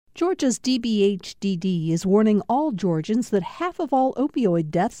Georgia's DBHDD is warning all Georgians that half of all opioid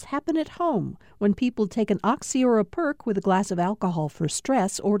deaths happen at home when people take an Oxy or a Perk with a glass of alcohol for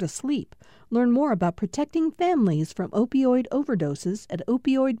stress or to sleep. Learn more about protecting families from opioid overdoses at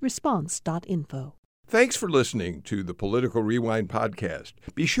opioidresponse.info. Thanks for listening to the Political Rewind podcast.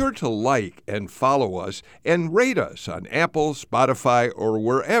 Be sure to like and follow us and rate us on Apple, Spotify, or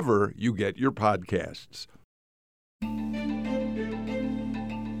wherever you get your podcasts.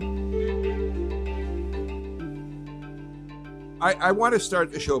 I want to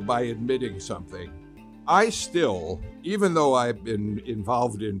start the show by admitting something. I still, even though I've been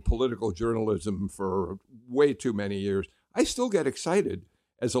involved in political journalism for way too many years, I still get excited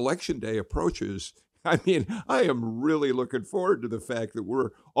as Election Day approaches. I mean, I am really looking forward to the fact that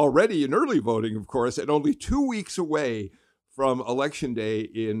we're already in early voting, of course, and only 2 weeks away from Election Day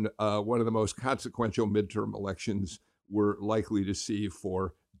in one of the most consequential midterm elections we're likely to see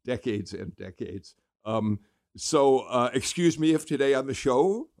for decades and decades. So excuse me if today on the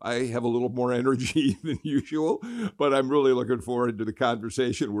show I have a little more energy than usual, but I'm really looking forward to the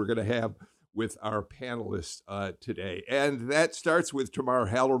conversation we're going to have with our panelists today. And that starts with Tamar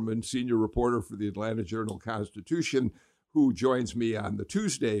Hallerman, senior reporter for the Atlanta Journal-Constitution, who joins me on the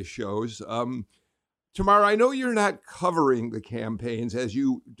Tuesday shows. Tamar, I know you're not covering the campaigns as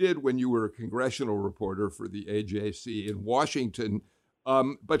you did when you were a congressional reporter for the AJC in Washington,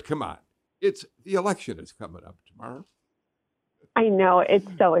 but come on. The election is coming up tomorrow. I know, it's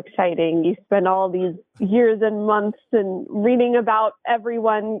so exciting. You spend all these years and months and reading about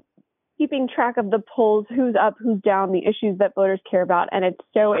everyone, keeping track of the polls, who's up, who's down, the issues that voters care about. And it's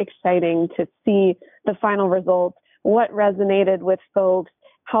so exciting to see the final results, what resonated with folks,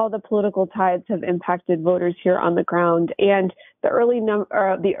 how the political tides have impacted voters here on the ground. And the early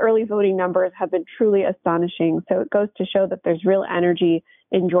voting numbers have been truly astonishing. So it goes to show that there's real energy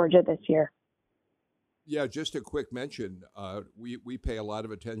in Georgia this year. Yeah, just a quick mention. We pay a lot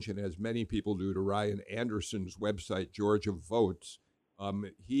of attention, as many people do, to Ryan Anderson's website, Georgia Votes.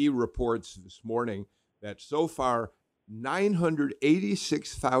 He reports this morning that so far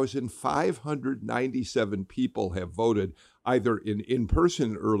 986,597 people have voted either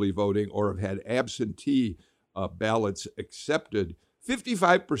in-person early voting or have had absentee ballots accepted,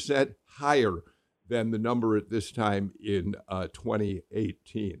 55% higher than the number at this time in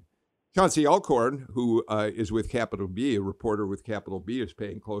 2018. Chauncey Alcorn, who is with Capital B, a reporter with Capital B, is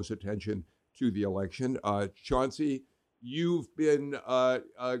paying close attention to the election. Chauncey, you've been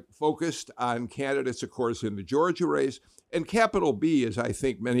focused on candidates, of course, in the Georgia race. And Capital B, as I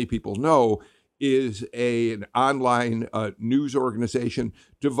think many people know, is an online news organization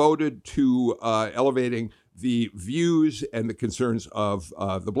devoted to elevating the views and the concerns of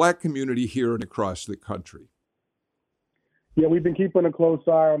the Black community here and across the country. Yeah, we've been keeping a close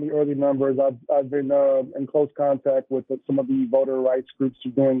eye on the early numbers. I've been in close contact with some of the voter rights groups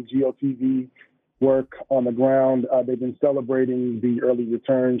who are doing GOTV work on the ground. They've been celebrating the early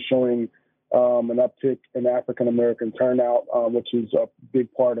returns, showing an uptick in African-American turnout, which is a big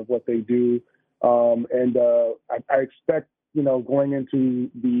part of what they do. And I expect, going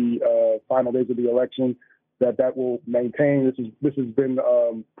into the final days of the election, that will maintain. This has been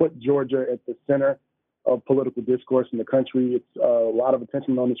put Georgia at the center of political discourse in the country. It's a lot of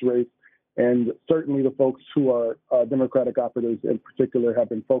attention on this race. And certainly the folks who are Democratic operatives in particular have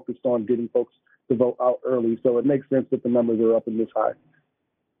been focused on getting folks to vote out early. So it makes sense that the numbers are up in this high.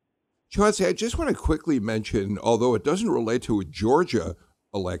 Chauncey, I just want to quickly mention, although it doesn't relate to a Georgia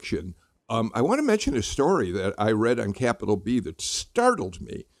election, I want to mention a story that I read on Capital B that startled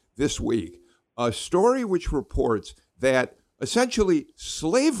me this week. A story which reports that essentially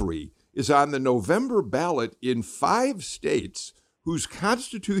slavery is on the November ballot in 5 states whose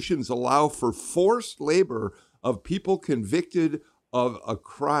constitutions allow for forced labor of people convicted of a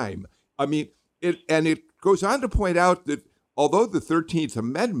crime. I mean, it goes on to point out that although the 13th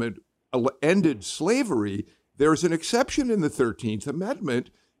Amendment ended slavery, there's an exception in the 13th Amendment,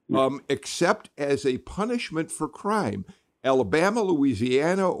 except as a punishment for crime. Alabama,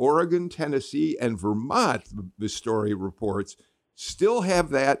 Louisiana, Oregon, Tennessee, and Vermont, the story reports, still have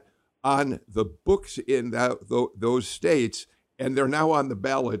that on the books in those states, and they're now on the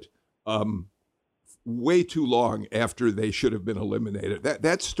ballot way too long after they should have been eliminated.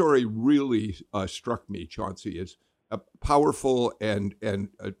 That story really struck me, Chauncey, as powerful and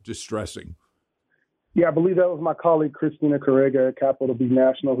distressing. Yeah, I believe that was my colleague Christina Carrega at Capital B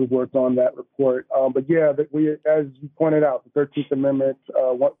National who worked on that report. But yeah, we, as you pointed out, the 13th Amendment,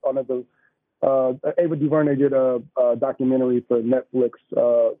 one of the Ava DuVernay did a documentary for Netflix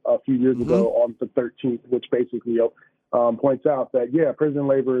a few years ago on the 13th, which basically points out that, prison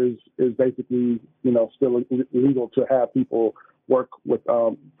labor is basically, still illegal to have people work with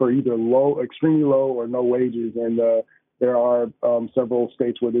for either extremely low or no wages. And there are several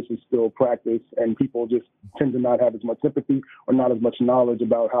states where this is still practiced, and people just tend to not have as much sympathy or not as much knowledge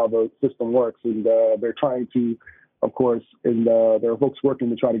about how the system works. And they're trying to, of course, and there are folks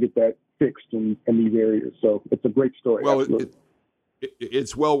working to try to get that fixed in these areas. So it's a great story. Well,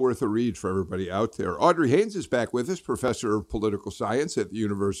 it's well worth a read for everybody out there. Audrey Haynes is back with us, professor of political science at the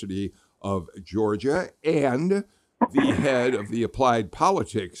University of Georgia and the head of the applied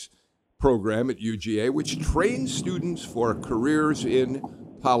politics program at UGA, which trains students for careers in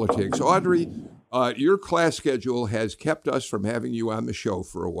politics. Audrey, your class schedule has kept us from having you on the show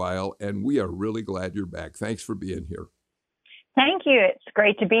for a while, and we are really glad you're back. Thanks for being here. Thank you. It's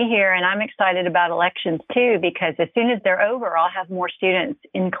great to be here, and I'm excited about elections, too, because as soon as they're over, I'll have more students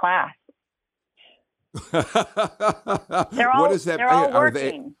in class. They're all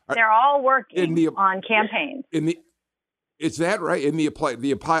working. They're all working on campaigns. Is that right? In the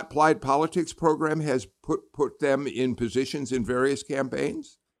applied politics program has put them in positions in various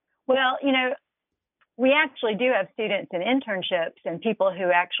campaigns? Well, we actually do have students in internships and people who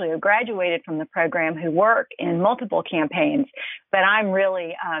actually have graduated from the program who work in multiple campaigns. But I'm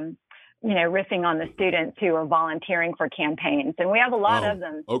really, riffing on the students who are volunteering for campaigns. And we have a lot of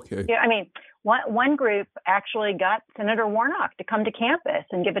them. Okay. I mean, one group actually got Senator Warnock to come to campus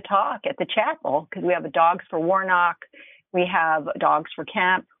and give a talk at the chapel because we have a Dogs for Warnock. We have Dogs for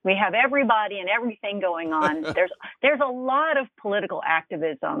Kemp. We have everybody and everything going on. There's a lot of political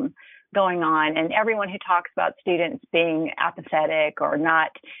activism going on, and everyone who talks about students being apathetic or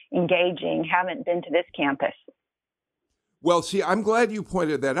not engaging haven't been to this campus. Well, see, I'm glad you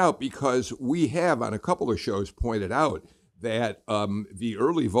pointed that out because we have on a couple of shows pointed out that the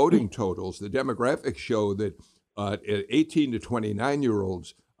early voting totals, the demographics show that 18 to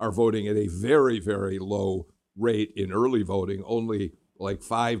 29-year-olds are voting at a very, very low rate in early voting, only like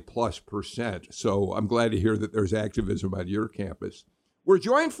 5+%. So I'm glad to hear that there's activism on your campus. We're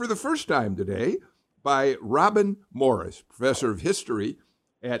joined for the first time today by Robin Morris, professor of history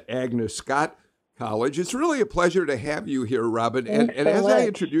at Agnes Scott College. It's really a pleasure to have you here, Robin. And as I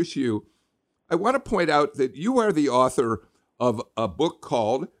introduce you, I want to point out that you are the author of a book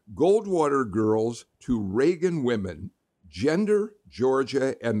called Goldwater Girls to Reagan Women, Gender,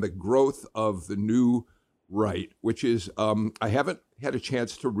 Georgia, and the Growth of the New Right, which is, I haven't had a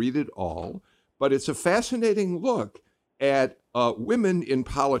chance to read it all, but it's a fascinating look at women in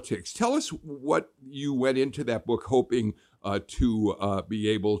politics. Tell us what you went into that book hoping to be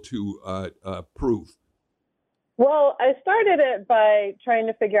able to prove. Well, I started it by trying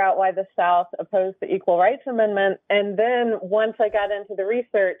to figure out why the South opposed the Equal Rights Amendment. And then once I got into the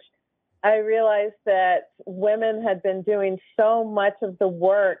research, I realized that women had been doing so much of the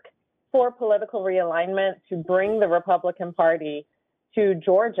work for political realignment to bring the Republican Party to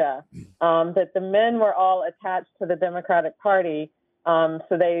Georgia, that the men were all attached to the Democratic Party, so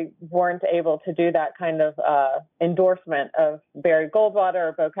they weren't able to do that kind of endorsement of Barry Goldwater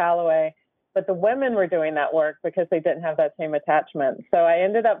or Bo Calloway. But the women were doing that work because they didn't have that same attachment. So I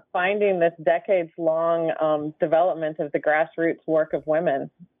ended up finding this decades-long development of the grassroots work of women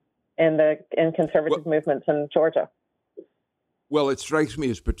in conservative movements in Georgia. Well, it strikes me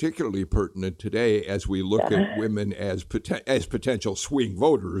as particularly pertinent today as we look at women as potential swing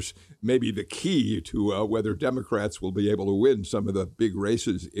voters, maybe the key to whether Democrats will be able to win some of the big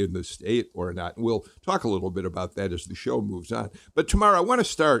races in the state or not. And we'll talk a little bit about that as the show moves on. But Tamara, I want to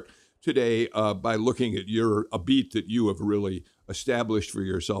start today by looking at a beat that you have really established for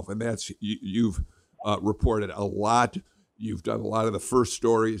yourself, and that's you've reported a lot. You've done a lot of the first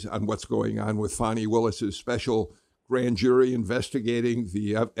stories on what's going on with Fani Willis's special grand jury investigating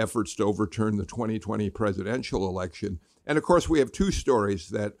the efforts to overturn the 2020 presidential election. And of course, we have two stories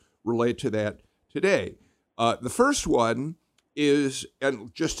that relate to that today. The first one is,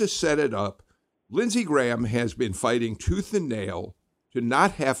 and just to set it up, Lindsey Graham has been fighting tooth and nail to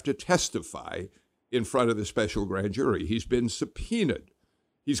not have to testify in front of the special grand jury. He's been subpoenaed.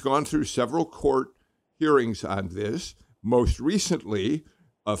 He's gone through several court hearings on this. Most recently,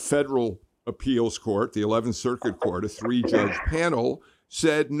 a federal appeals court, the 11th Circuit Court, a 3-judge panel,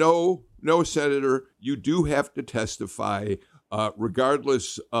 said, no, Senator, you do have to testify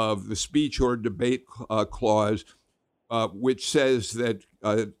regardless of the speech or debate clause, which says that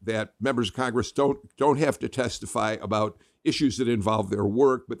that members of Congress don't have to testify about issues that involve their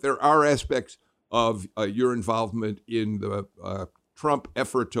work, but there are aspects of your involvement in the Trump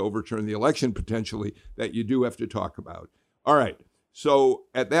effort to overturn the election potentially that you do have to talk about. All right. So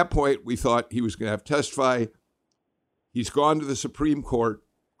at that point, we thought he was going to have to testify. He's gone to the Supreme Court.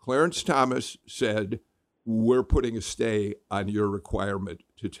 Clarence Thomas said, we're putting a stay on your requirement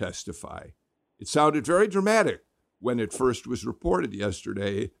to testify. It sounded very dramatic when it first was reported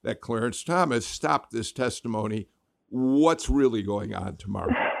yesterday that Clarence Thomas stopped this testimony. What's really going on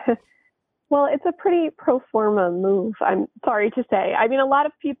tomorrow? Well, it's a pretty pro forma move, I'm sorry to say. I mean, a lot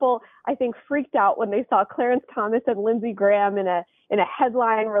of people, I think, freaked out when they saw Clarence Thomas and Lindsey Graham in a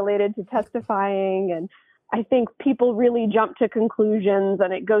headline related to testifying. And I think people really jumped to conclusions.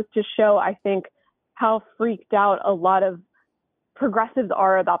 And it goes to show, I think, how freaked out a lot of progressives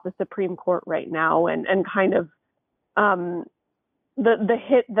are about the Supreme Court right now and kind of the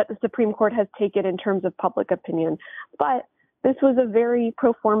hit that the Supreme Court has taken in terms of public opinion. But this was a very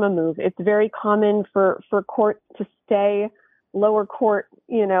pro forma move. It's very common for courts to stay lower court,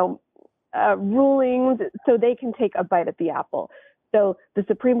 rulings so they can take a bite at the apple. So the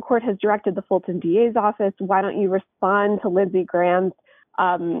Supreme Court has directed the Fulton DA's office, why don't you respond to Lindsey Graham's,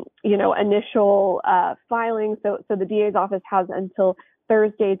 initial filing? So the DA's office has until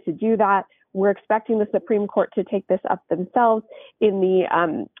Thursday to do that. We're expecting the Supreme Court to take this up themselves in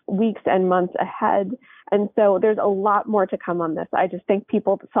the weeks and months ahead. And so there's a lot more to come on this. I just think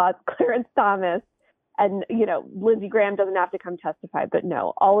people saw Clarence Thomas and, Lindsey Graham doesn't have to come testify. But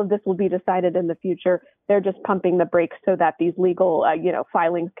no, all of this will be decided in the future. They're just pumping the brakes so that these legal,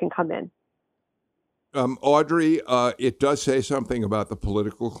 filings can come in. Audrey, it does say something about the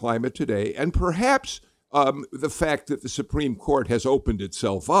political climate today, and perhaps the fact that the Supreme Court has opened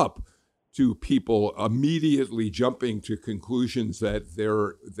itself up to people immediately jumping to conclusions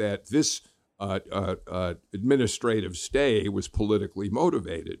that this administrative stay was politically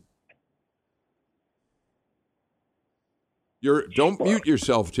motivated. Don't mute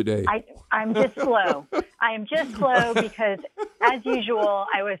yourself today. I'm just slow. I am just slow because, as usual,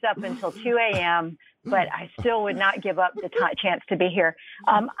 I was up until 2 a.m., but I still would not give up the chance to be here.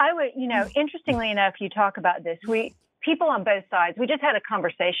 I would, interestingly enough, you talk about this. People on both sides, we just had a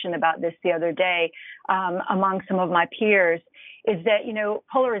conversation about this the other day among some of my peers, is that,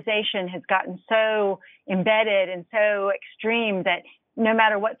 polarization has gotten so embedded and so extreme that no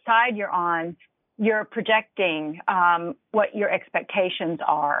matter what side you're on, you're projecting what your expectations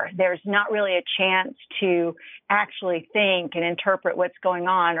are. There's not really a chance to actually think and interpret what's going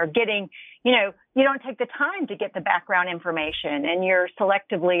on or getting, you don't take the time to get the background information, and you're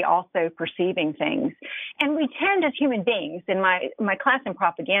selectively also perceiving things. And we tend as human beings, in my class in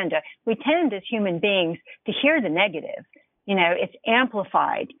propaganda, we tend as human beings to hear the negative. It's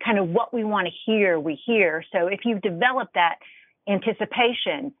amplified, kind of what we want to hear, we hear. So if you've developed that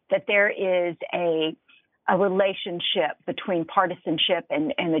anticipation that there is a relationship between partisanship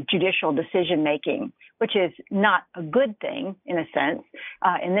and the judicial decision making, which is not a good thing in a sense,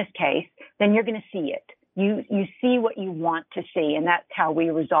 in this case, then you're going to see it. You see what you want to see, and that's how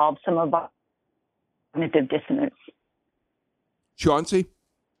we resolve some of our cognitive dissonance. Chauncey?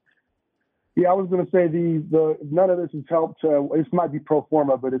 Yeah, I was going to say the none of this has helped. This might be pro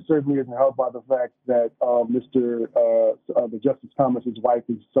forma, but it certainly isn't helped by the fact that the Justice Thomas's wife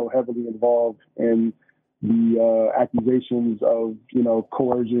is so heavily involved in the accusations of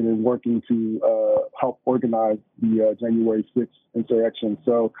coercion and working to help organize the January 6th insurrection.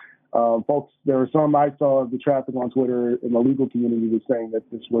 So, folks, there were some I saw the traffic on Twitter in the legal community was saying that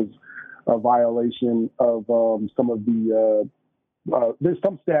this was a violation of some of the. There's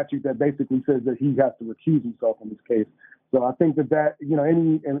some statute that basically says that he has to recuse himself in this case. So I think that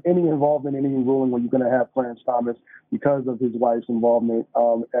any involvement in any ruling where you're going to have Clarence Thomas because of his wife's involvement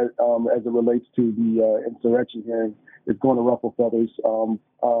as it relates to the insurrection hearing is going to ruffle feathers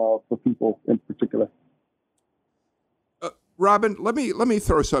for people in particular. Robin, let me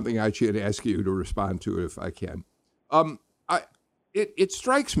throw something at you and ask you to respond to it if I can. It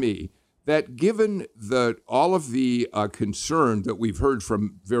strikes me that given all of the concern that we've heard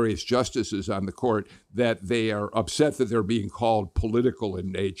from various justices on the court that they are upset that they're being called political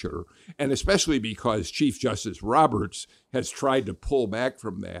in nature, and especially because Chief Justice Roberts has tried to pull back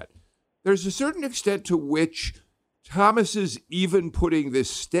from that, there's a certain extent to which Thomas is even putting this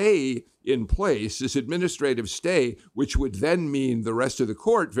stay in place, this administrative stay, which would then mean the rest of the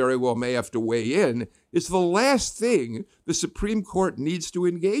court very well may have to weigh in, is the last thing the Supreme Court needs to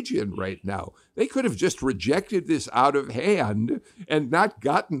engage in right now. They could have just rejected this out of hand and not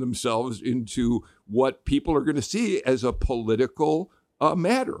gotten themselves into what people are going to see as a political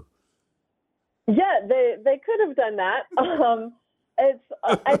matter. Yeah, they could have done that. it's.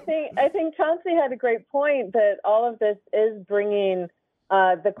 I think Chauncey had a great point that all of this is bringing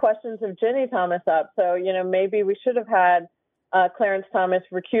the questions of Ginny Thomas up. So maybe we should have had Clarence Thomas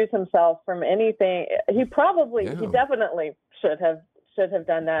recuse himself from anything. He definitely should have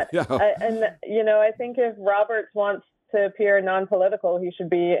done that. Yeah. And I think if Roberts wants to appear non-political, he should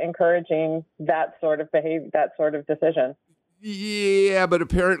be encouraging that sort of behavior, that sort of decision. Yeah, but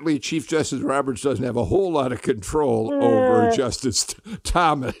apparently Chief Justice Roberts doesn't have a whole lot of control over Justice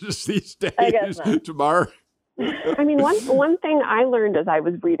Thomas these days. I guess not. Tamar? I mean, one thing I learned as I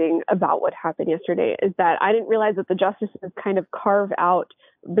was reading about what happened yesterday is that I didn't realize that the justices kind of carve out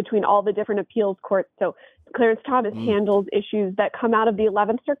between all the different appeals courts. So Clarence Thomas handles issues that come out of the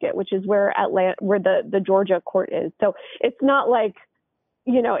 11th Circuit, which is where the Georgia court is. So it's not like,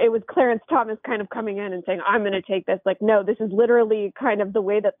 it was Clarence Thomas kind of coming in and saying, I'm going to take this. Like, no, this is literally kind of the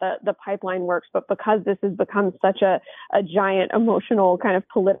way that the pipeline works. But because this has become such a giant emotional kind of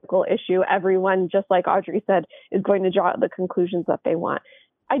political issue, everyone, just like Audrey said, is going to draw the conclusions that they want.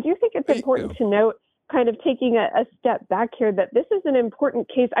 I do think it's important to note, kind of taking a step back here, that this is an important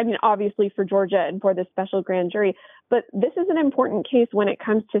case. I mean, obviously for Georgia and for the special grand jury, but this is an important case when it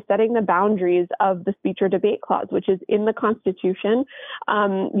comes to setting the boundaries of the speech or debate clause, which is in the Constitution.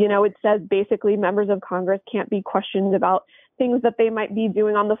 It says basically members of Congress can't be questioned about things that they might be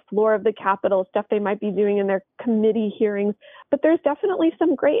doing on the floor of the Capitol, stuff they might be doing in their committee hearings. But there's definitely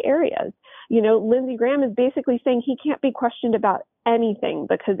some gray areas. Lindsey Graham is basically saying he can't be questioned about anything,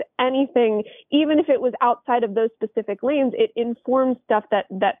 because anything, even if it was outside of those specific lanes, it informs stuff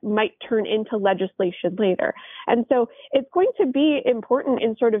that might turn into legislation later. And so it's going to be important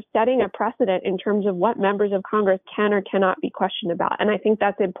in sort of setting a precedent in terms of what members of Congress can or cannot be questioned about. And I think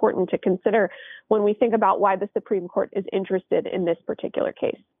that's important to consider when we think about why the Supreme Court is interested in this particular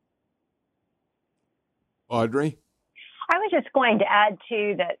case. Audrey? I was just going to add,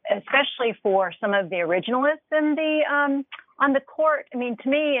 too, that especially for some of the originalists in on the court, I mean, to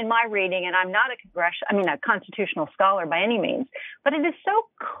me, in my reading, and I'm not a constitutional scholar by any means, but it is so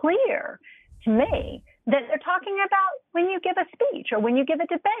clear to me that they're talking about when you give a speech or when you give a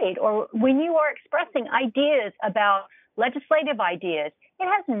debate or when you are expressing ideas about legislative ideas. It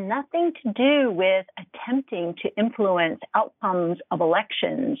has nothing to do with attempting to influence outcomes of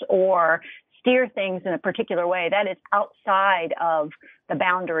elections or steer things in a particular way. That is outside of the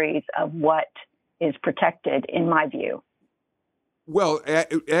boundaries of what is protected, in my view. Well,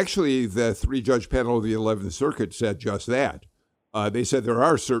 actually, the three-judge panel of the 11th Circuit said just that. They said there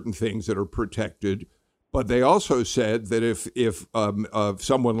are certain things that are protected, but they also said that if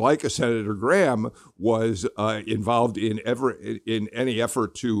someone like a Senator Graham was involved in any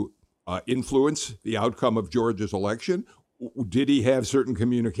effort to influence the outcome of Georgia's election, did he have certain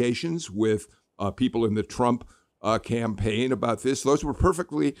communications with people in the Trump campaign about this? Those were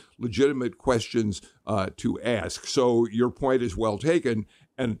perfectly legitimate questions to ask. So your point is well taken.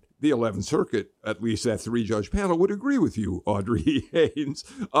 And the 11th Circuit, at least that three-judge panel, would agree with you, Audrey Haynes.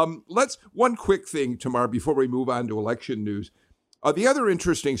 One quick thing, Tamar, before we move on to election news. The other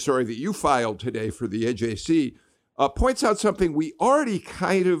interesting story that you filed today for the AJC points out something we already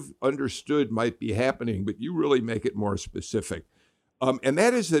kind of understood might be happening, but you really make it more specific. And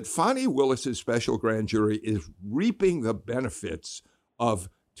that is that Fani Willis's special grand jury is reaping the benefits of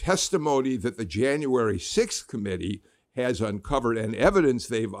testimony that the January 6th committee has uncovered and evidence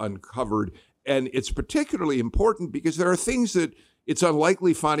they've uncovered. And it's particularly important because there are things that it's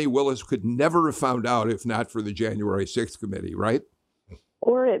unlikely Fani Willis could never have found out if not for the January 6th committee, right?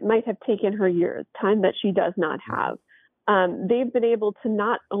 Or it might have taken her years, time that she does not have. They've been able to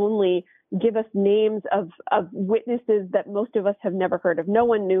not only give us names of witnesses that most of us have never heard of. No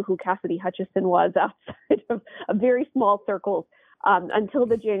one knew who Cassidy Hutchinson was outside of a very small circles until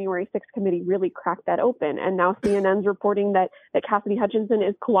the January 6th committee really cracked that open. And now CNN's reporting that Cassidy Hutchinson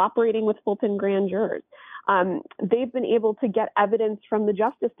is cooperating with Fulton grand jurors. They've been able to get evidence from the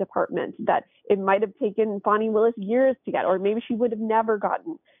Justice Department that it might have taken Fani Willis years to get, or maybe she would have never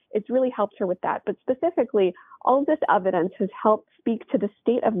gotten. It's really helped her with that. But specifically, all of this evidence has helped speak to the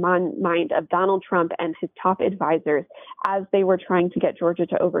state of mind of Donald Trump and his top advisors as they were trying to get Georgia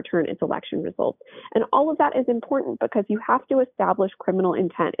to overturn its election results. And all of that is important because you have to establish criminal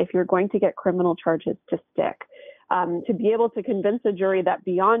intent if you're going to get criminal charges to stick. To be able to convince a jury that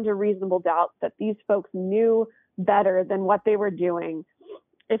beyond a reasonable doubt that these folks knew better than what they were doing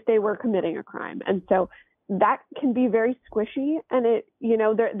if they were committing a crime. And so that can be very squishy, and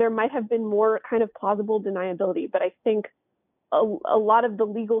there might have been more kind of plausible deniability. But I think a lot of the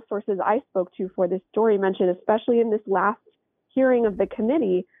legal sources I spoke to for this story mentioned, especially in this last hearing of the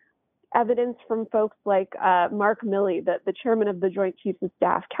committee, evidence from folks like Mark Milley, the chairman of the Joint Chiefs of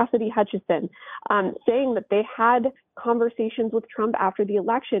Staff, Cassidy Hutchinson, saying that they had conversations with Trump after the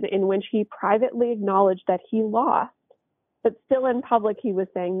election in which he privately acknowledged that he lost, but still in public he was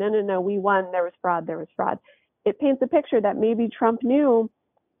saying, no, we won, there was fraud. It paints a picture that maybe Trump knew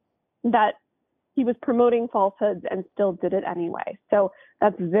that he was promoting falsehoods and still did it anyway. So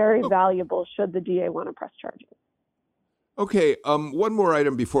that's very valuable should the DA want to press charges. Okay, one more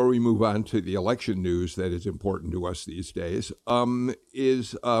item before we move on to the election news that is important to us these days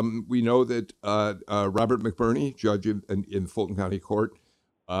is we know that Robert McBurney, judge in Fulton County Court,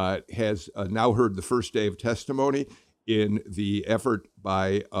 has now heard the first day of testimony in the effort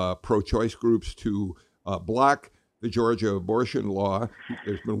by pro-choice groups to block the Georgia abortion law.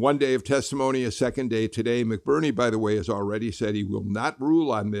 There's been one day of testimony, a second day today. McBurney, by the way, has already said he will not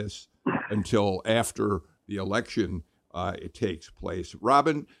rule on this until after the election it takes place.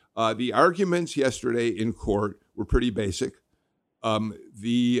 Robin, the arguments yesterday in court were pretty basic.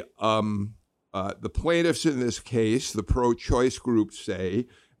 The plaintiffs in this case, the pro-choice groups, say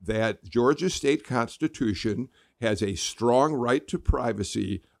that Georgia's state constitution has a strong right to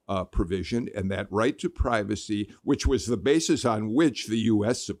privacy provision, and that right to privacy, which was the basis on which the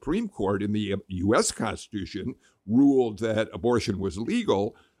U.S. Supreme Court in the U.S. Constitution ruled that abortion was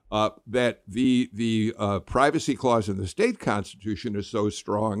legal, that the privacy clause in the state constitution is so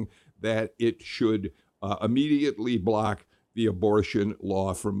strong that it should immediately block the abortion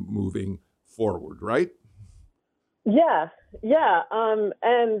law from moving forward, right? Yeah.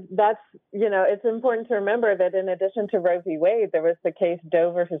 And that's, it's important to remember that in addition to Roe v. Wade, there was the case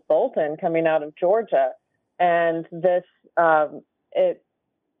Doe versus Bolton coming out of Georgia. And this, and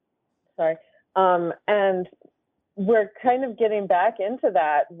we're kind of getting back into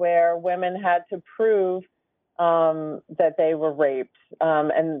that where women had to prove that they were raped.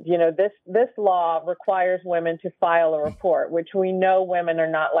 This law requires women to file a report, which we know women are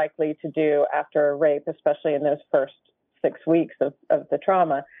not likely to do after a rape, especially in those first 6 weeks of the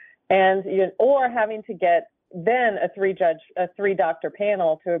trauma, and or having to get then a three-doctor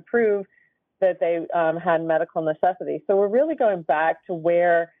panel to approve that they had medical necessity. So we're really going back to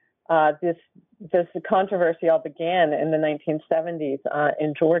where this controversy all began in the 1970s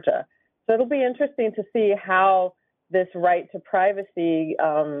in Georgia. So it'll be interesting to see how this right to privacy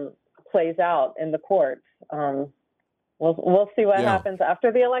plays out in the courts. We'll see what happens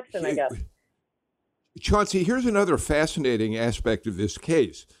after the election, I guess. Chauncey, here's another fascinating aspect of this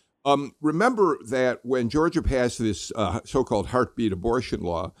case. Remember that when Georgia passed this so-called heartbeat abortion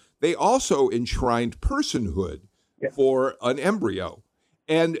law, they also enshrined personhood for an embryo.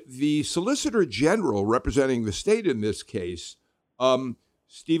 And the Solicitor General representing the state in this case,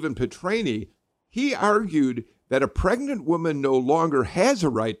 Stephen Petrani, he argued that a pregnant woman no longer has a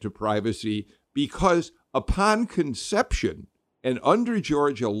right to privacy because upon conception and under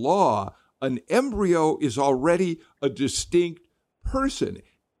Georgia law, an embryo is already a distinct person.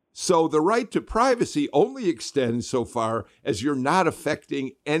 So the right to privacy only extends so far as you're not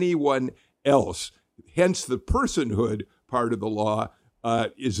affecting anyone else. Hence, the personhood part of the law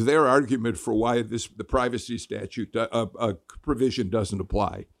is their argument for why the privacy statute provision doesn't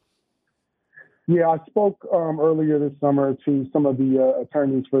apply. Yeah, I spoke earlier this summer to some of the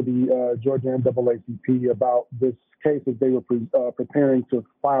attorneys for the Georgia NAACP about this case as they were preparing to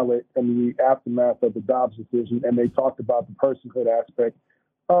file it in the aftermath of the Dobbs decision, and they talked about the personhood aspect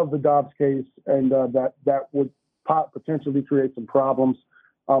of the Dobbs case, and that would potentially create some problems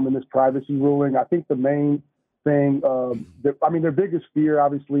in this privacy ruling. I think the main thing, their biggest fear,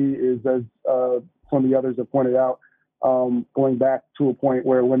 obviously, is, as some of the others have pointed out, going back to a point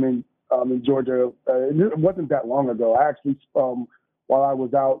where women in Georgia, it wasn't that long ago. I actually, while I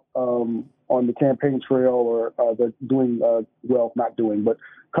was out on the campaign trail or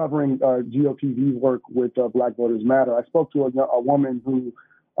covering GOTV's work with Black Voters Matter, I spoke to a woman who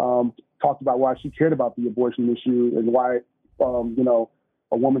talked about why she cared about the abortion issue and why,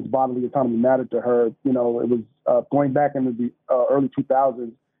 a woman's bodily autonomy mattered to her. It was going back into the early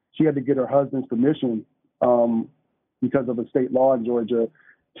 2000s. She had to get her husband's permission because of a state law in Georgia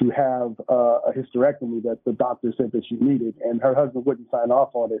to have a hysterectomy that the doctor said that she needed, and her husband wouldn't sign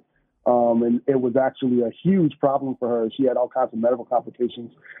off on it. And it was actually a huge problem for her. She had all kinds of medical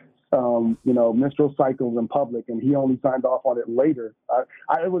complications, menstrual cycles in public, and he only signed off on it later.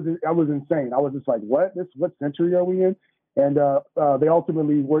 I was insane. I was just like, what century are we in? And they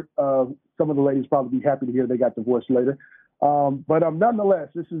ultimately worked. Some of the ladies probably be happy to hear they got divorced later. But nonetheless,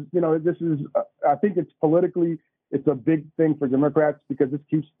 this is I think it's politically, it's a big thing for Democrats because this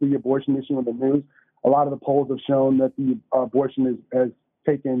keeps the abortion issue in the news. A lot of the polls have shown that the abortion has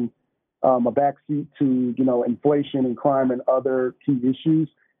taken a backseat to, inflation and crime and other key issues.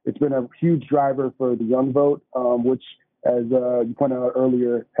 It's been a huge driver for the young vote, which, as you pointed out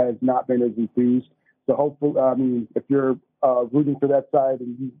earlier, has not been as enthused. So hopefully, if you're rooting for that side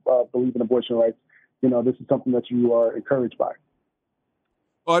and you believe in abortion rights, this is something that you are encouraged by.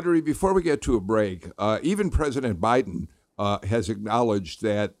 Audrey, before we get to a break, even President Biden has acknowledged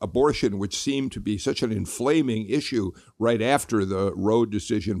that abortion, which seemed to be such an inflaming issue right after the Roe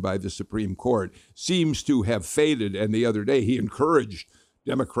decision by the Supreme Court, seems to have faded. And the other day, he encouraged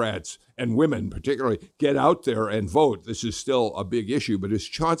Democrats and women particularly, get out there and vote. This is still a big issue. But as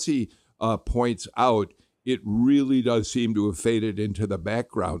Chauncey points out, it really does seem to have faded into the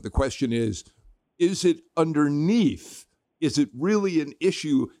background. The question is it underneath? Is it really an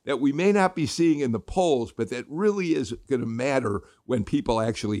issue that we may not be seeing in the polls, but that really is going to matter when people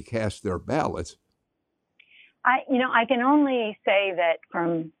actually cast their ballots? I can only say that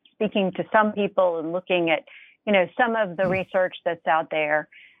from speaking to some people and looking at, some of the research that's out there,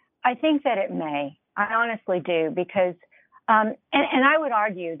 I think that it may. I honestly do, because, and I would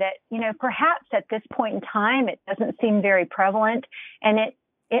argue that, perhaps at this point in time, it doesn't seem very prevalent, and it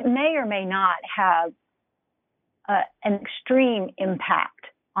may or may not have an extreme impact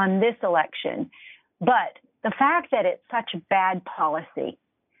on this election. But the fact that it's such bad policy,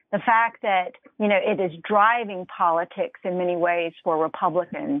 the fact that, it is driving politics in many ways for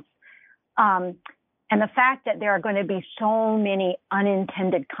Republicans, and the fact that there are going to be so many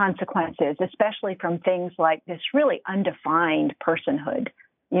unintended consequences, especially from things like this really undefined personhood.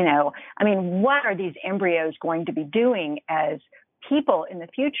 What are these embryos going to be doing as people in the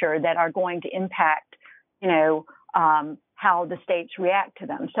future that are going to impact, how the states react to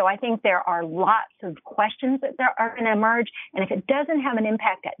them. So I think there are lots of questions that are going to emerge. And if it doesn't have an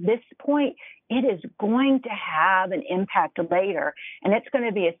impact at this point, it is going to have an impact later. And it's going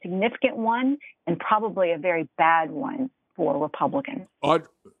to be a significant one and probably a very bad one for Republicans.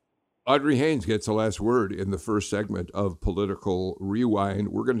 Audrey Haynes gets the last word in the first segment of Political Rewind.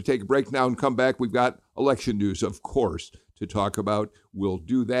 We're going to take a break now and come back. We've got election news, of course, to talk about. We'll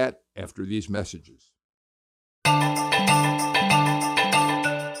do that after these messages.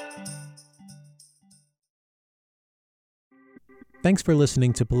 Thanks for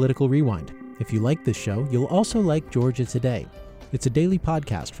listening to Political Rewind. If you like this show, you'll also like Georgia Today. It's a daily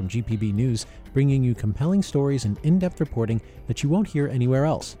podcast from GPB News, bringing you compelling stories and in-depth reporting that you won't hear anywhere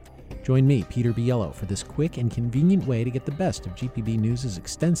else. Join me, Peter Biello, for this quick and convenient way to get the best of GPB News'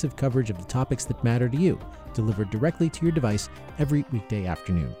 extensive coverage of the topics that matter to you, delivered directly to your device every weekday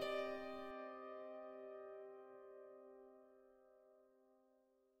afternoon.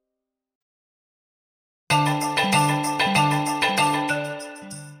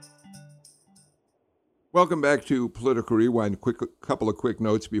 Welcome back to Political Rewind. Couple of quick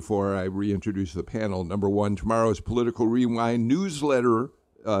notes before I reintroduce the panel. Number one, tomorrow's Political Rewind newsletter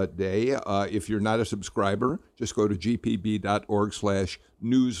day. If you're not a subscriber, just go to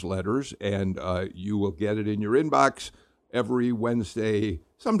gpb.org/newsletters, and you will get it in your inbox every Wednesday,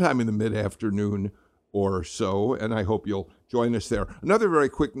 sometime in the mid-afternoon or so, and I hope you'll join us there. Another very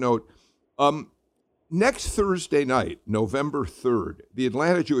quick note. Next Thursday night, November 3rd, the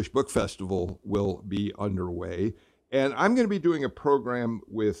Atlanta Jewish Book Festival will be underway, and I'm going to be doing a program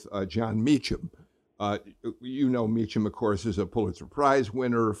with John Meacham. Meacham, of course, is a Pulitzer Prize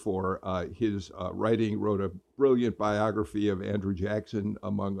winner for his writing, wrote a brilliant biography of Andrew Jackson,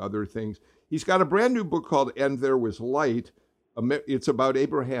 among other things. He's got a brand new book called And There Was Light. It's about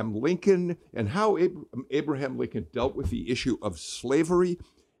Abraham Lincoln and how Abraham Lincoln dealt with the issue of slavery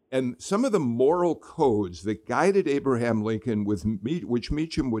and some of the moral codes that guided Abraham Lincoln, which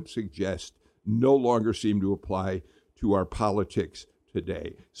Meacham would suggest no longer seem to apply to our politics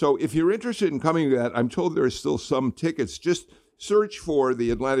today. So if you're interested in coming to that, I'm told there are still some tickets. Just search for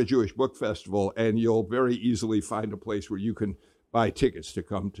the Atlanta Jewish Book Festival, and you'll very easily find a place where you can buy tickets to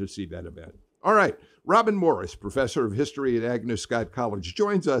come to see that event. All right. Robin Morris, professor of history at Agnes Scott College,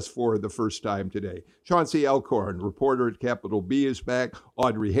 joins us for the first time today. Chauncey Alcorn, reporter at Capital B, is back.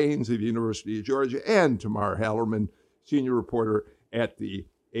 Audrey Haynes of the University of Georgia, and Tamar Hallerman, senior reporter at the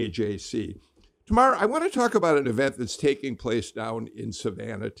AJC. Tamar, I want to talk about an event that's taking place down in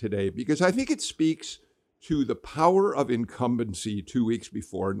Savannah today, because I think it speaks to the power of incumbency 2 weeks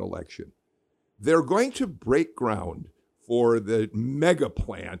before an election. They're going to break ground for the mega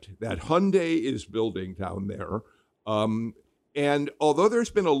plant that Hyundai is building down there. And although there's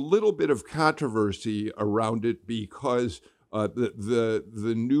been a little bit of controversy around it because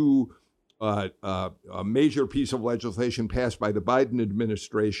the new major piece of legislation passed by the Biden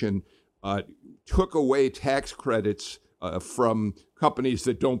administration took away tax credits from companies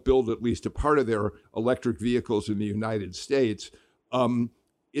that don't build at least a part of their electric vehicles in the United States.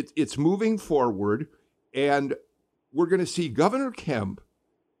 It's moving forward, and we're going to see Governor Kemp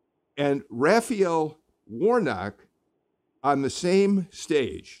and Raphael Warnock on the same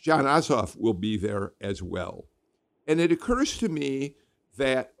stage. John Ossoff will be there as well. And it occurs to me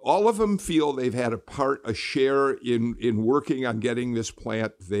that all of them feel they've had a share in working on getting this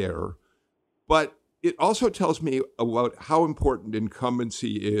plant there. But it also tells me about how important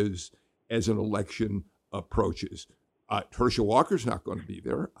incumbency is as an election approaches. Herschel Walker's not going to be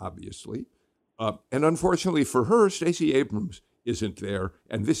there, obviously. And unfortunately for her, Stacey Abrams isn't there.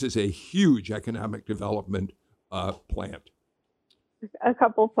 And this is a huge economic development plant. A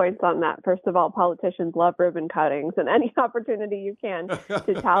couple points on that. First of all, politicians love ribbon cuttings, and any opportunity you can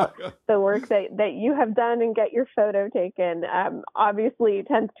to tout the work that you have done and get your photo taken, obviously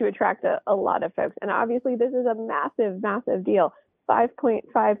tends to attract a lot of folks. And obviously, this is a massive, massive deal.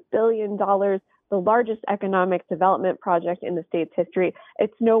 $5.5 billion, the largest economic development project in the state's history.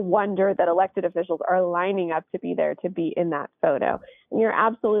 It's no wonder that elected officials are lining up to be there to be in that photo. And you're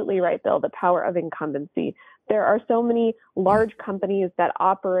absolutely right, Bill, the power of incumbency. There are so many large companies that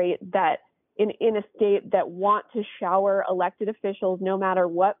operate that in a state that want to shower elected officials, no matter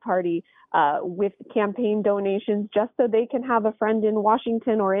what party, with campaign donations just so they can have a friend in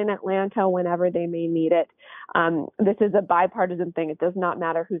Washington or in Atlanta whenever they may need it. This is a bipartisan thing. It does not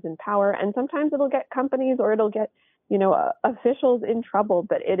matter who's in power. And sometimes it'll get companies or it'll get, officials in trouble,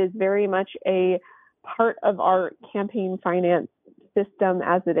 but it is very much a part of our campaign finance system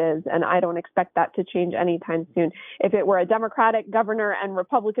as it is, and I don't expect that to change anytime soon. If it were a Democratic governor and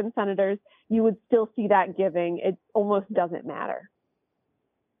Republican senators, you would still see that giving. It almost doesn't matter.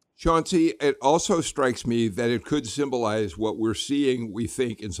 Chauncey, it also strikes me that it could symbolize what we're seeing, we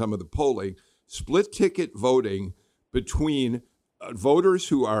think, in some of the polling, split ticket voting between voters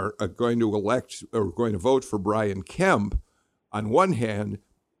who are going to elect or going to vote for Brian Kemp on one hand,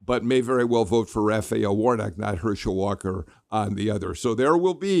 but may very well vote for Raphael Warnock, not Herschel Walker, on the other. So there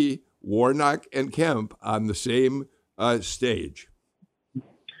will be Warnock and Kemp on the same stage.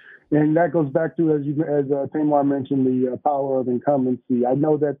 And that goes back to, as Tamar mentioned, the power of incumbency. I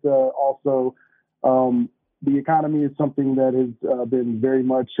know that also the economy is something that has been very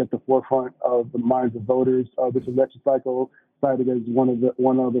much at the forefront of the minds of voters. This election cycle cited as one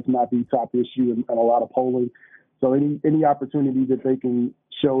of, if not the top issue in a lot of polling. So any opportunity that they can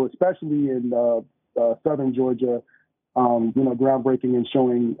show, especially in southern Georgia, groundbreaking and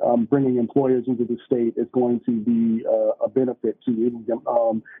showing, bringing employers into the state is going to be a benefit to any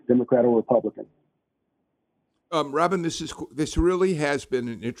Democrat or Republican. Robin, this really has been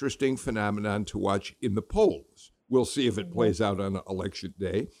an interesting phenomenon to watch in the polls. We'll see if it plays out on election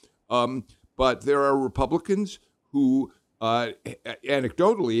day. But there are Republicans who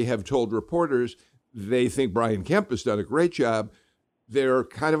anecdotally have told reporters they think Brian Kemp has done a great job. They're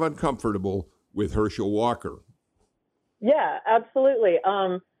kind of uncomfortable with Herschel Walker. Yeah, absolutely.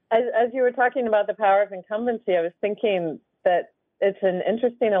 As you were talking about the power of incumbency, I was thinking that it's an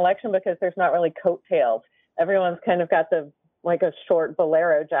interesting election because there's not really coattails. Everyone's kind of got a short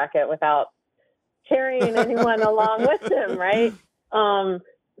bolero jacket without carrying anyone along with them, right?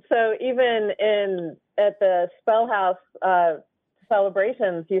 So even at the Spellhouse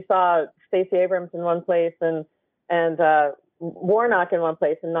celebrations, you saw Stacey Abrams in one place and Warnock in one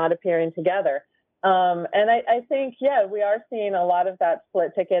place and not appearing together. And I think, we are seeing a lot of that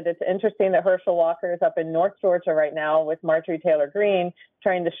split ticket. It's interesting that Herschel Walker is up in North Georgia right now with Marjorie Taylor Greene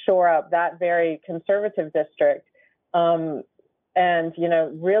trying to shore up that very conservative district. And,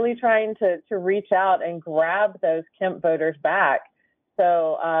 really trying to reach out and grab those Kemp voters back.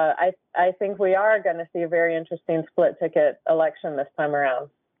 So I think we are going to see a very interesting split ticket election this time around.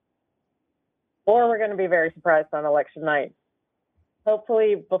 Or we're going to be very surprised on election night,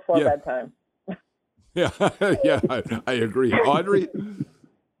 hopefully before bedtime. Yeah, I agree. Audrey,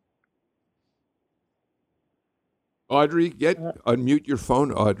 unmute your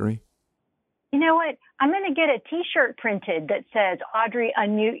phone, Audrey. You know what? I'm going to get a T-shirt printed that says, Audrey,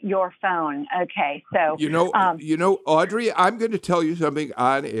 unmute your phone. Okay, so. Audrey, I'm going to tell you something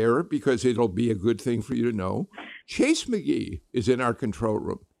on air because it'll be a good thing for you to know. Chase McGee is in our control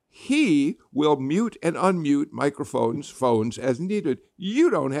room. He will mute and unmute phones as needed. You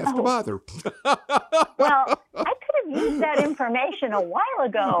don't have to bother. Well, I could have used that information a while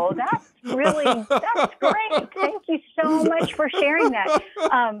ago. That's great. Thank you so much for sharing that.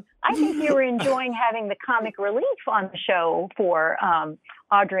 I think you were enjoying having the comic relief on the show for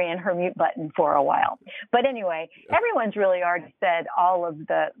Audrey and her mute button for a while. But anyway, everyone's really already said all of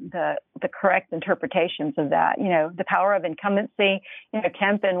the correct interpretations of that. You know, the power of incumbency, you know,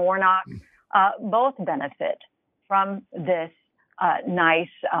 Kemp and Warnock both benefit from this nice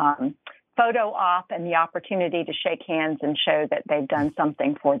photo op and the opportunity to shake hands and show that they've done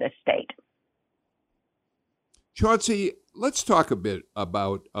something for the state. Chauncey, let's talk a bit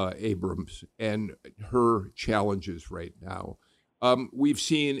about Abrams and her challenges right now. We've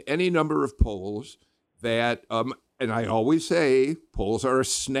seen any number of polls that, and I always say, polls are a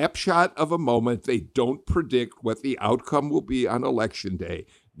snapshot of a moment. They don't predict what the outcome will be on Election Day.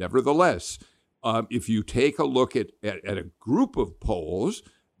 Nevertheless, if you take a look at a group of polls,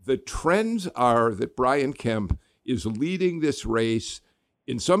 the trends are that Brian Kemp is leading this race,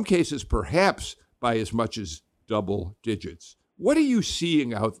 in some cases perhaps by as much as double digits. What are you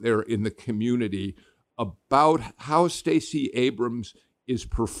seeing out there in the community about how Stacey Abrams is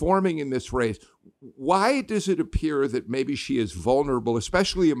performing in this race? Why does it appear that maybe she is vulnerable,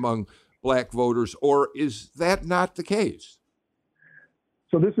 especially among Black voters, or is that not the case?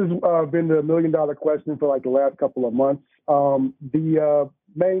 So this has been the $1 million question for like the last couple of months. The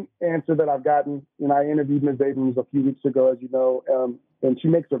main answer that I've gotten, and I interviewed Ms. Abrams a few weeks ago, as you know, and she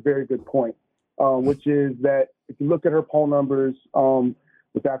makes a very good point, which is that if you look at her poll numbers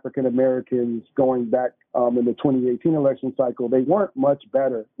with African Americans going back in the 2018 election cycle, they weren't much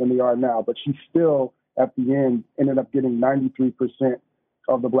better than they are now, but she still, at the end, ended up getting 93%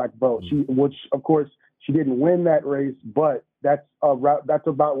 of the Black vote, which, of course, she didn't win that race, but that's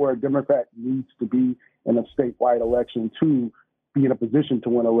about where a Democrat needs to be in a statewide election to be in a position to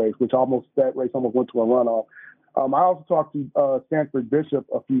win a race, that race almost went to a runoff. I also talked to Stanford Bishop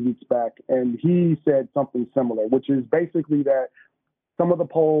a few weeks back, and he said something similar, which is basically that some of the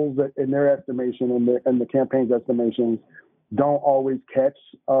polls that, in their estimation and the campaign's estimations, don't always catch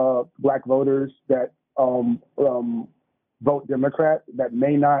Black voters that vote Democrat, that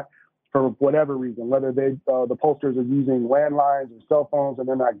may not, for whatever reason, whether the pollsters are using landlines or cell phones and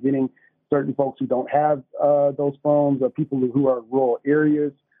they're not getting certain folks who don't have those phones, or people who are in rural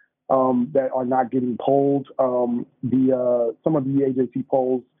areas that are not getting polled. Some of the AJC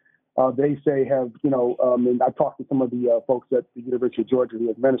polls, they say have, and I talked to some of the folks at the University of Georgia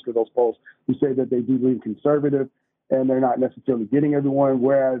who administer those polls, who say that they do lean conservative and they're not necessarily getting everyone.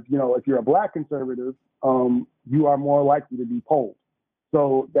 Whereas, if you're a Black conservative, you are more likely to be polled.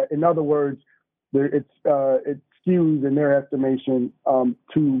 So that, in other words, it skews in their estimation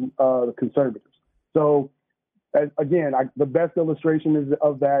to the conservatives. So again, the best illustration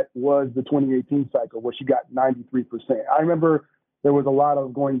of that was the 2018 cycle, where she got 93%. I remember there was a lot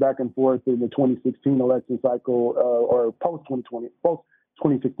of going back and forth in the 2016 election cycle, or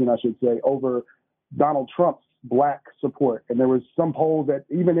post-2016, I should say, over Donald Trump's Black support. And there was some polls that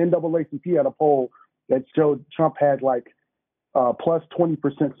even NAACP had a poll that showed Trump had plus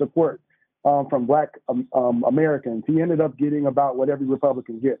 20% support from Black Americans. He ended up getting about what every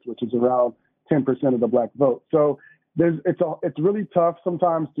Republican gets, which is around 10% of the Black vote. So it's really tough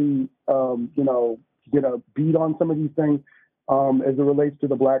sometimes to get a beat on some of these things as it relates to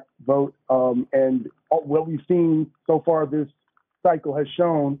the Black vote. And what we've seen so far this cycle has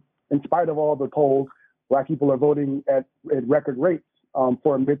shown, in spite of all the polls, Black people are voting at record rates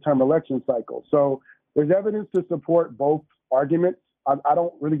for a midterm election cycle. So there's evidence to support both arguments. I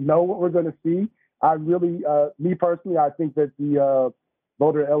don't really know what we're going to see. Me personally, I think that the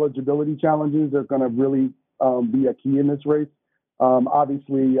voter eligibility challenges are going to really be a key in this race.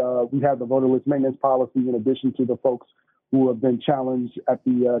 Obviously, we have the voter list maintenance policy in addition to the folks who have been challenged at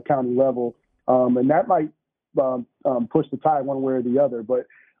the county level. And that might push the tide one way or the other. But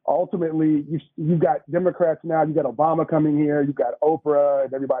ultimately, you've got Democrats now. You've got Obama coming here. You've got Oprah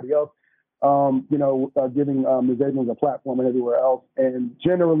and everybody else. Giving Ms. Abrams a platform and everywhere else. And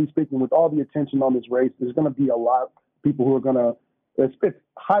generally speaking, with all the attention on this race, there's going to be a lot of people who are going to, it's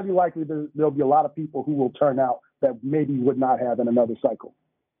highly likely there'll be a lot of people who will turn out that maybe would not have in another cycle.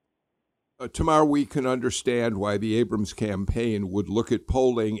 Tamar, we can understand why the Abrams campaign would look at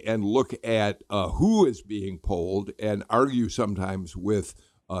polling and look at who is being polled and argue sometimes with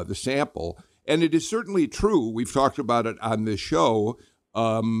the sample. And it is certainly true. We've talked about it on this show.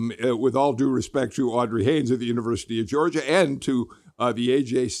 With all due respect to Audrey Haynes at the University of Georgia and to the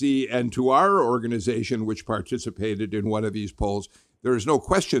AJC and to our organization, which participated in one of these polls, there is no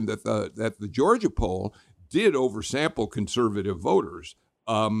question that the Georgia poll did oversample conservative voters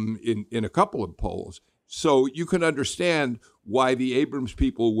in a couple of polls. So you can understand why the Abrams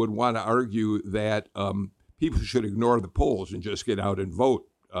people would want to argue that people should ignore the polls and just get out and vote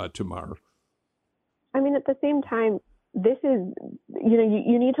tomorrow. I mean, at the same time, this is,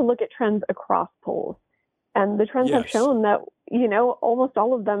 you need to look at trends across polls. And the trends have shown that, almost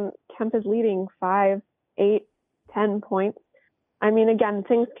all of them, Kemp is leading 5, 8, 10 points. I mean, again,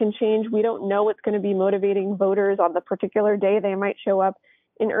 things can change. We don't know what's going to be motivating voters on the particular day. They might show up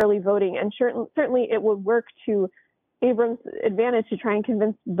in early voting. And certainly it would work to Abrams' advantage to try and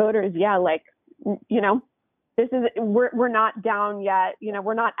convince voters, this is, we're not down yet.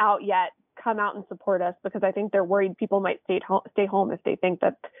 We're not out yet. Come out and support us, because I think they're worried people might stay home if they think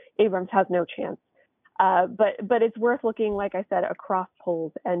that Abrams has no chance. But it's worth looking, like I said, across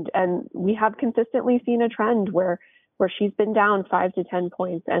polls, and we have consistently seen a trend where she's been down 5 to 10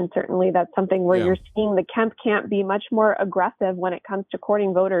 points, and certainly that's something where you're seeing the Kemp camp be much more aggressive when it comes to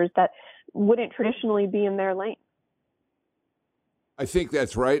courting voters that wouldn't traditionally be in their lane. I think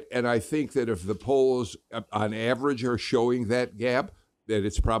that's right, and I think that if the polls on average are showing that gap, that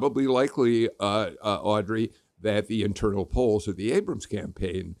it's probably likely, Audrey, that the internal polls of the Abrams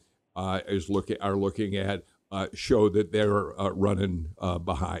campaign are looking at show that they're running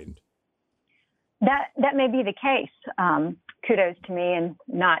behind. That may be the case. Kudos to me and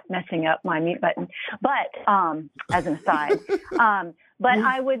not messing up my mute button. But as an aside, but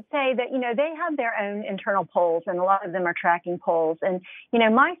I would say that they have their own internal polls, and a lot of them are tracking polls. And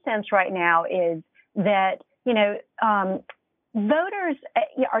my sense right now is that voters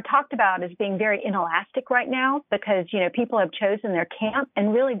are talked about as being very inelastic right now because, people have chosen their camp,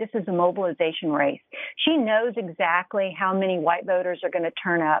 and really this is a mobilization race. She knows exactly how many white voters are going to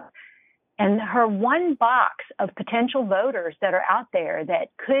turn up. And her one box of potential voters that are out there that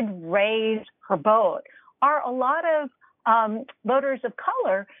could raise her vote are a lot of voters of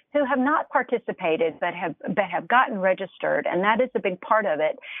color who have not participated but have gotten registered, and that is a big part of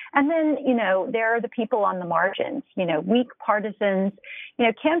it. And then there are the people on the margins, weak partisans.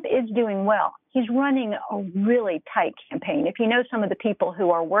 Kemp is doing well. He's running a really tight campaign. If you know some of the people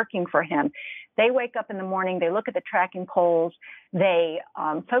who are working for him, they wake up in the morning, they look at the tracking polls, they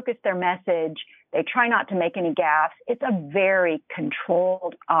focus their message, they try not to make any gaffes. It's a very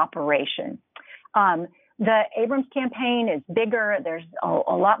controlled operation. The Abrams campaign is bigger. There's a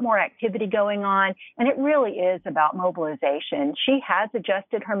lot more activity going on, and it really is about mobilization. She has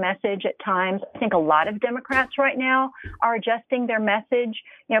adjusted her message at times. I think a lot of Democrats right now are adjusting their message.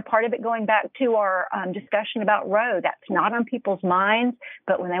 Part of it going back to our discussion about Roe, that's not on people's minds.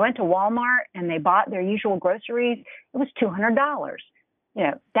 But when they went to Walmart and they bought their usual groceries, it was $200.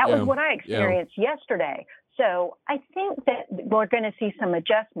 That was what I experienced yesterday. So I think that we're going to see some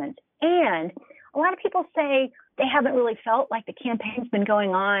adjustments. And a lot of people say they haven't really felt like the campaign's been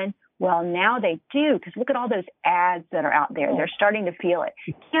going on. Well, now they do, because look at all those ads that are out there. They're starting to feel it.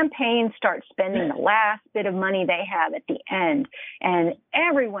 Campaigns start spending the last bit of money they have at the end, and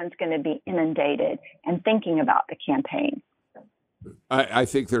everyone's going to be inundated and thinking about the campaign. I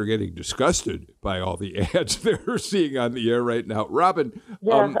think they're getting disgusted by all the ads they're seeing on the air right now. Robin,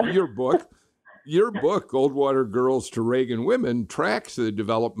 Your book, Goldwater Girls to Reagan Women, tracks the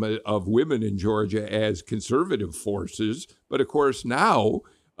development of women in Georgia as conservative forces. But of course, now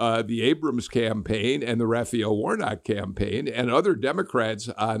the Abrams campaign and the Raphael Warnock campaign and other Democrats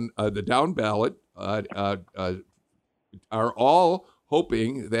on the down ballot are all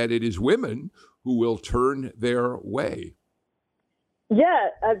hoping that it is women who will turn their way. Yeah,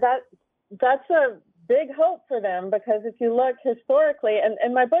 that's a big hope for them, because if you look historically,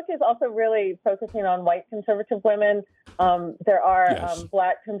 and my book is also really focusing on white conservative women. There are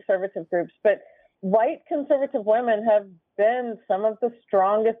Black conservative groups, but white conservative women have been some of the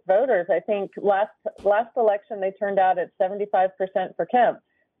strongest voters. I think last election they turned out at 75% for Kemp.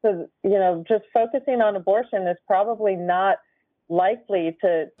 So, just focusing on abortion is probably not likely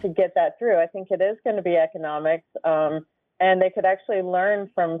to get that through. I think it is going to be economics. And they could actually learn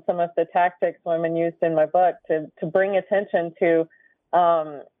from some of the tactics women used in my book to bring attention to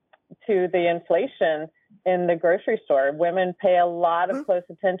the inflation in the grocery store. Women pay a lot of close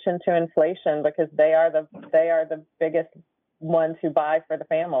attention to inflation because they are the biggest ones who buy for the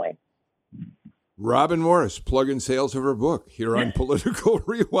family. Robin Morris, plugging sales of her book here on Political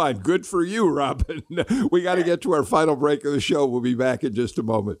Rewind. Good for you, Robin. We got to get to our final break of the show. We'll be back in just a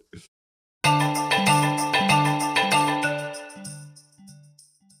moment.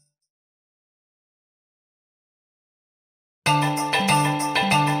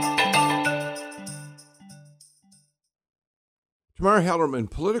 Tamara Hallerman,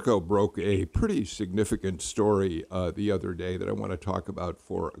 Politico broke a pretty significant story the other day that I want to talk about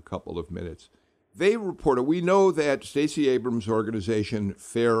for a couple of minutes. they reported, we know that Stacey Abrams' organization,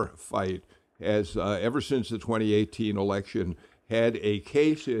 Fair Fight, has, ever since the 2018 election, had a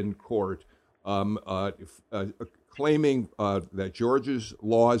case in court claiming that Georgia's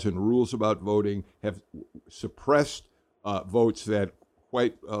laws and rules about voting have suppressed votes that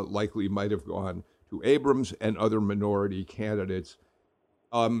quite likely might have gone to Abrams and other minority candidates.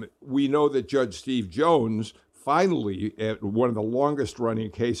 We know that Judge Steve Jones finally, at one of the longest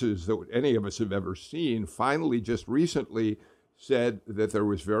running cases that any of us have ever seen, finally just recently said that there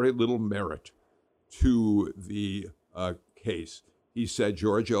was very little merit to the case. He said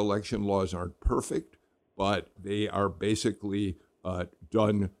Georgia election laws aren't perfect, but they are basically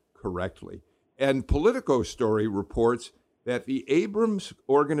done correctly. And Politico story reports that the Abrams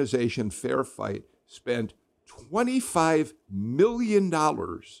organization Fair Fight spent $25 million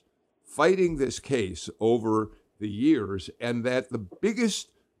fighting this case over the years, and that the biggest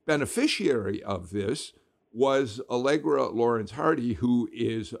beneficiary of this was Allegra Lawrence Hardy, who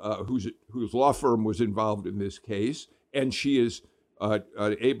is whose law firm was involved in this case, and she is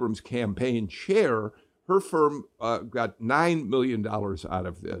Abrams' campaign chair. Her firm got $9 million out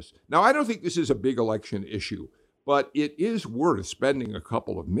of this. Now, I don't think this is a big election issue, but it is worth spending a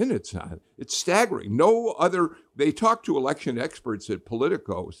couple of minutes on. It's staggering. They talked to election experts at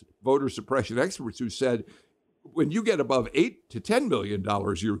Politico, voter suppression experts, who said, when you get above $8 to $10 million,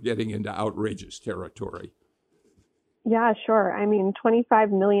 you're getting into outrageous territory. Yeah, sure. I mean,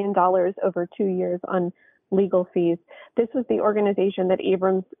 $25 million over 2 years on legal fees. This was the organization that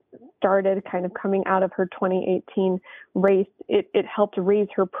Abrams started kind of coming out of her 2018 race. It helped raise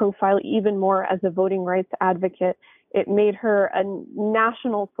her profile even more as a voting rights advocate. It made her a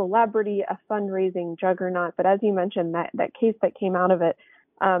national celebrity, a fundraising juggernaut. But as you mentioned, that case that came out of it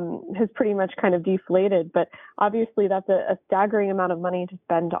has pretty much kind of deflated. But obviously, that's a staggering amount of money to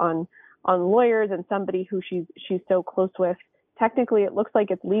spend on lawyers and somebody who she's so close with. Technically, it looks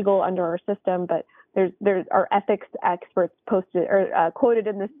like it's legal under our system, but there's our ethics experts posted or quoted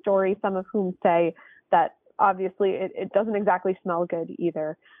in this story, some of whom say that obviously it doesn't exactly smell good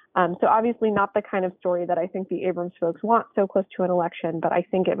either. So obviously not the kind of story that I think the Abrams folks want so close to an election, but I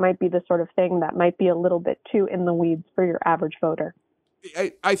think it might be the sort of thing that might be a little bit too in the weeds for your average voter.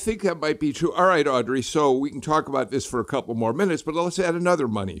 I think that might be true. All right, Audrey, so we can talk about this for a couple more minutes, but let's add another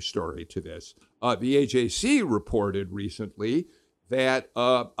money story to this. The AJC reported recently that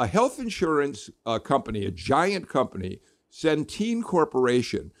a health insurance company, a giant company, Centene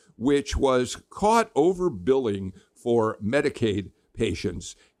Corporation, which was caught overbilling for Medicaid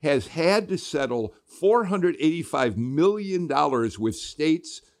patients, has had to settle $485 million with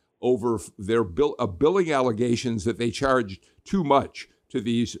states over their billing allegations that they charged too much to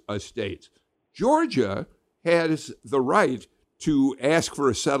these states. Georgia has the right to ask for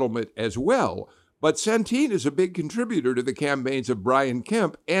a settlement as well, but Centene is a big contributor to the campaigns of Brian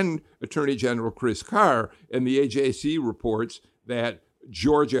Kemp and Attorney General Chris Carr, and the AJC reports that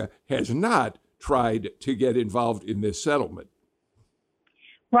Georgia has not tried to get involved in this settlement.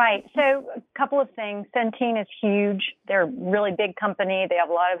 Right. So a couple of things. Centene is huge. They're a really big company. They have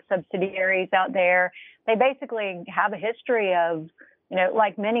a lot of subsidiaries out there. They basically have a history of,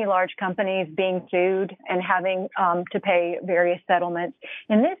 like many large companies, being sued and having to pay various settlements.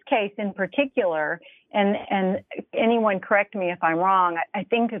 In this case in particular, and anyone correct me if I'm wrong, I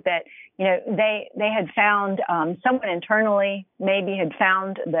think that, they had found someone internally maybe had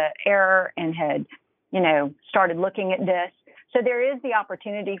found the error and had, started looking at this. So there is the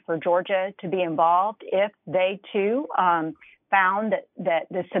opportunity for Georgia to be involved if they too found that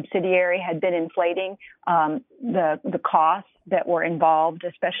the subsidiary had been inflating the costs that were involved,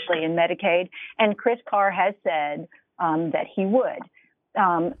 especially in Medicaid. And Chris Carr has said that he would.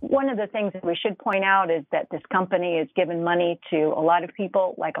 One of the things that we should point out is that this company has given money to a lot of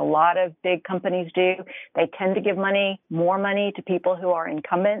people, like a lot of big companies do. They tend to give more money to people who are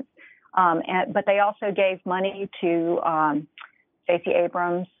incumbents. But they also gave money to Stacey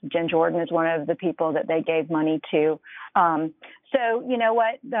Abrams. Jen Jordan is one of the people that they gave money to. So you know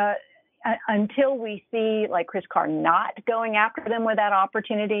what? Until we see like Chris Carr not going after them with that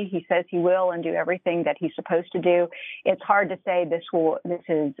opportunity, he says he will and do everything that he's supposed to do. It's hard to say this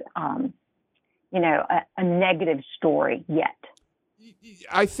is a negative story yet.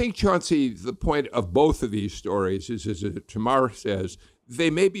 I think, Chauncey, the point of both of these stories is, as Tamar says,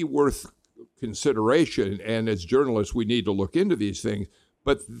 they may be worth consideration, and as journalists, we need to look into these things,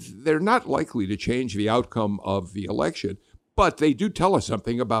 but they're not likely to change the outcome of the election. But they do tell us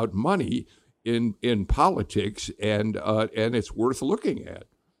something about money in politics, and it's worth looking at.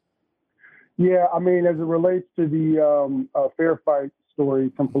 Yeah, I mean, as it relates to the Fair Fight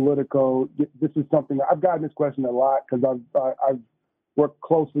story from Politico. This is something I've gotten this question a lot because I've worked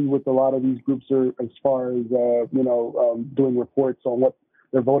closely with a lot of these groups as far as doing reports on what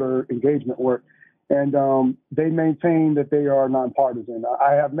their voter engagement work, and they maintain that they are nonpartisan.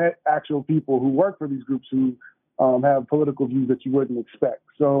 I have met actual people who work for these groups who have political views that you wouldn't expect.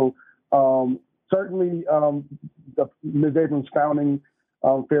 So certainly, Ms. Abrams founding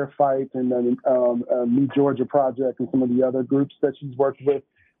Fair Fight and then New Georgia Project and some of the other groups that she's worked with.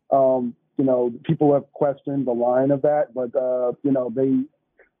 People have questioned the line of that, but they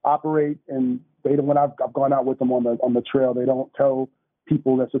operate and they don't. When I've gone out with them on the trail, they don't tell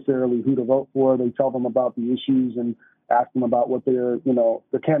people necessarily who to vote for. They tell them about the issues and ask them about what their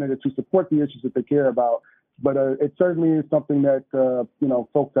the candidates who support the issues that they care about. But it certainly is something that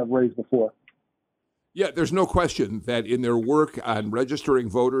folks have raised before. Yeah, there's no question that in their work on registering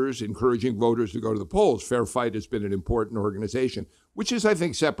voters, encouraging voters to go to the polls, Fair Fight has been an important organization, which is, I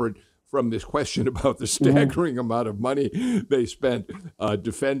think, separate from this question about the staggering amount of money they spent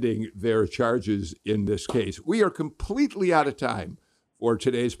defending their charges in this case. We are completely out of time for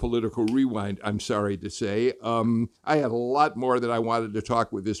today's Political Rewind, I'm sorry to say. I had a lot more that I wanted to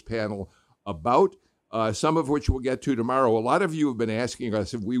talk with this panel about. Some of which we'll get to tomorrow. A lot of you have been asking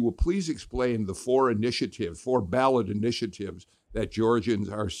us if we will please explain the four ballot initiatives that Georgians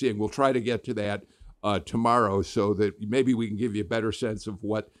are seeing. We'll try to get to that tomorrow so that maybe we can give you a better sense of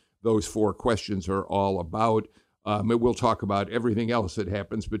what those four questions are all about. And we'll talk about everything else that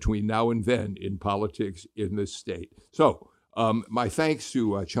happens between now and then in politics in this state. So my thanks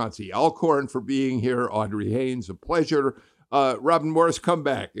to Chauncey Alcorn for being here, Audrey Haynes, a pleasure. Robin Morris, come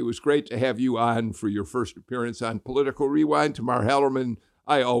back. It was great to have you on for your first appearance on Political Rewind. Tamar Hallerman,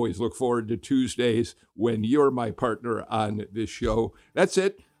 I always look forward to Tuesdays when you're my partner on this show. That's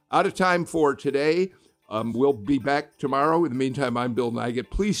it. Out of time for today. We'll be back tomorrow. In the meantime, I'm Bill Nigut.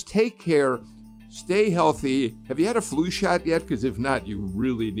 Please take care. Stay healthy. Have you had a flu shot yet? Because if not, you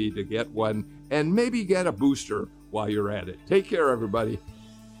really need to get one. And maybe get a booster while you're at it. Take care, everybody.